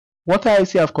Water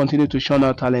FC have continued to churn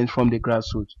out talent from the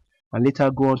grassroots and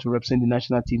later go on to represent the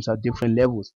national teams at different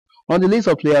levels. On the list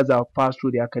of players that have passed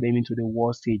through the academy to the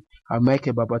world stage are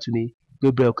Michael Babatunde,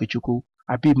 Gabriel Okechukwu,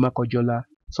 Habib Makojola,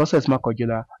 Success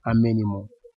Makojola, and many more.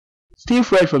 Still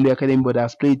fresh from the academy but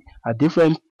has played at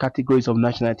different categories of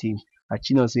national teams are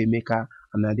Chinonso Emeka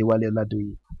and Adewale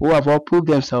Oladoye, who have all proved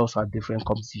themselves at different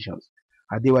competitions.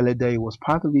 Adewale Oladoye was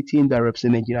part of the team that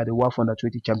represented Nigeria at the WAF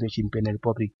Under-20 Championship in Benin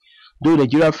Republic, though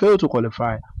Nigeria failed to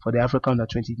qualify for the Africa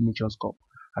Under-20 Nations Cup.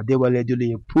 Adewale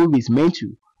Oladoye proved his mentor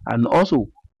and also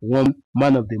won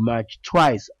Man of the Match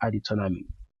twice at the tournament.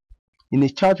 In a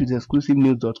chat with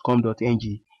exclusivenews.com.ng,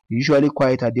 the usually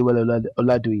quiet Adewale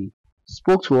Oladoye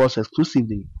spoke to us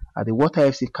exclusively at the Water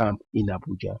FC camp in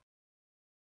Abuja.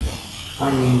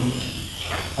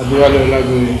 Adewale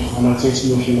Oladoye, Under-20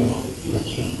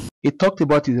 Midfielder. He talked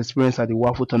about his experience at the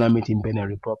WAFU tournament in Benin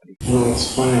Republic. It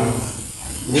was fun and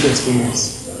good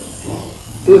experience.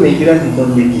 Though Nigeria did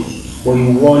not make it, but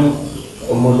you won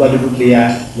a most valuable player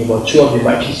in about 2 of the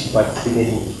matches you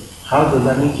participated in. How does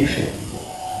that make you feel?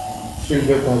 Feel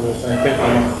better, but I thank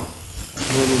Allah.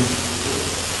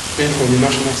 Playing for the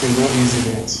national team is not easy,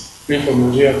 but playing for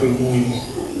Nigeria is not easy.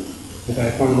 But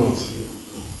I thank God.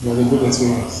 It was a good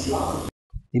experience.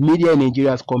 The media in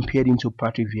Nigeria has compared him to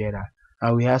Patrick Vieira,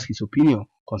 and we ask his opinion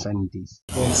concerning this.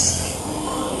 Yes.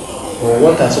 Well,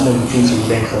 what are some of the things you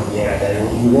learned from Vieira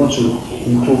that you want to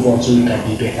improve on so you can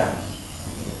be better?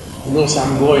 No, so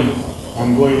I'm going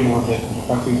on there.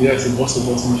 Patrick Vieira is a boss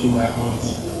midfielder at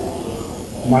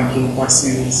once. Marking,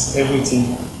 passes,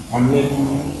 everything. I'm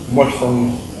learning much from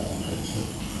him.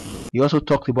 He also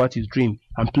talked about his dream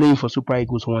and playing for Super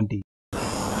Eagles one day.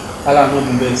 Allah knows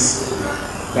the best.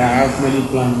 I have many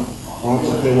plans. I want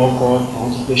to play World Cup, I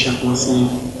want to play Champions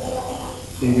League.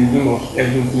 It's the dream of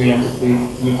every player to play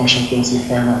Union Champions League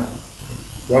final.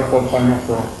 World Cup final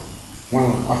for one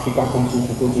of African countries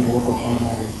to go to the World Cup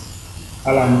final.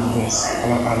 Allah knows the best.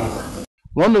 Allah.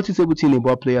 One noticeable thing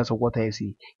about players of Water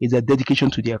FC is their dedication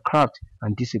to their craft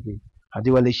and discipline.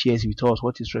 Adewale shares with us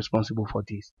what is responsible for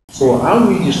this. So how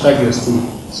will you describe your stay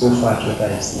so far at Water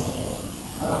FC?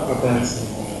 Water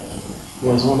FC. It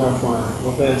was wonderful.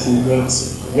 Water FC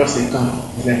is just a camp.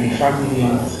 It's like a family,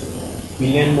 and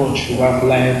we learn much about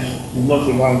life, not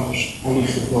about only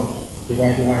football,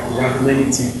 about many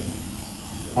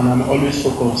things. And I'm always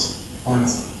focused. And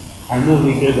I know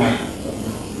regret that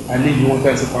I live in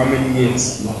Water FC for how many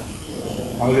years.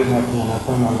 I always have to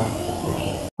understand my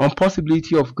life. On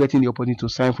possibility of getting the opportunity to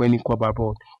sign for any club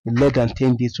abroad with less than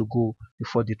 10 days to go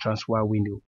before the transfer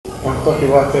window. We can talk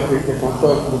about everything, we can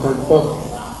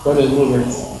talk, but there's no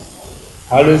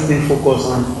rest. I always stay focused,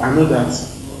 and I know that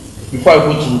before I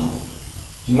go to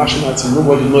the national team,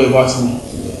 nobody knows about me.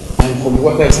 And from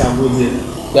what else I go there,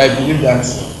 so I believe that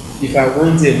if I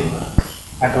went there,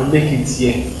 I can make it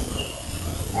here.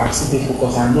 I'm still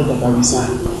focused, I know that I will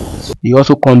sign. He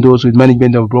also condoles with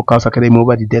management of Broadcast Academy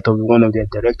over the death of one of their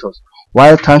directors,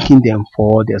 while thanking them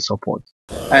for all their support.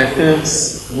 I thank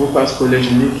Broadcast College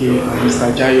in UK and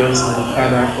Mr. Giants and the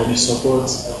father for the support,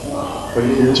 for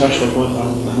the financial support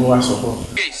and the moral support.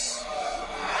 It's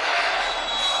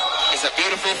a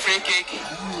beautiful free kick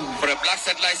for the Black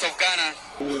Settlers of Ghana.